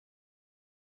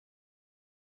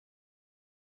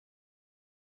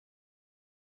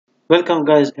Welcome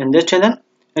guys in this channel.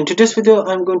 In today's video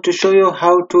I'm going to show you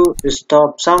how to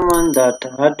stop someone that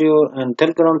add you in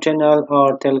Telegram channel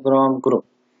or Telegram group.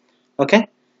 Okay,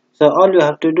 so all you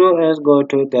have to do is go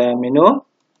to the menu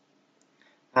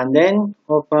and then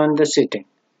open the setting.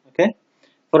 Okay,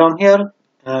 from here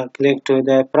click to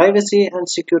the privacy and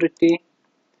security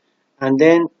and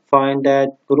then find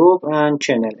that group and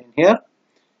channel. In here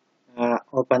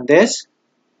open this.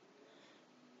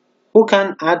 Who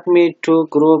can add me to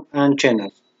group and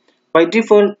channel? By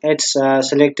default it's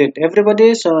selected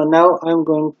everybody, so now I'm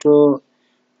going to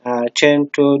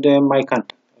change to the my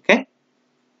contact. Okay,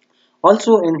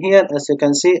 also in here as you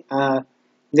can see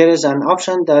there is an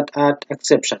option that add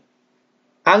exception,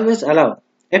 always allow.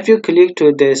 If you click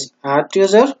to this add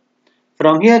user,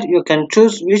 from here you can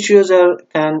choose which user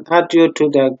can add you to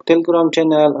the Telegram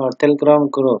channel or Telegram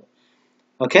group.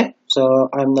 Okay, so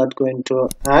I'm not going to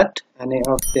add any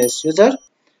of this user.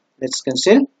 Let's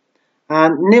cancel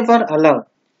and never allow.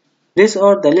 These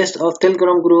are the list of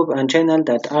Telegram group and channel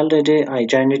that already I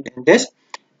joined in this.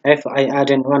 If I add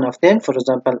in one of them, for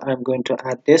example, I'm going to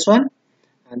add this one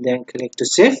and then click to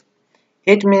save.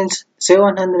 It means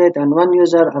 701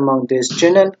 user among this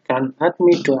channel can add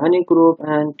me to any group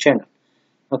and channel.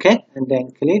 Okay, and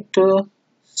then click to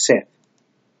save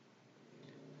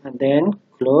and then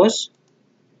close.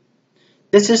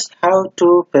 This is how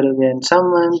to prevent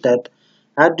someone that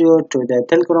add you to the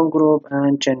Telegram group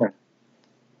and channel.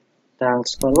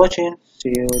 Thanks for watching. See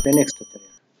you the next tutorial.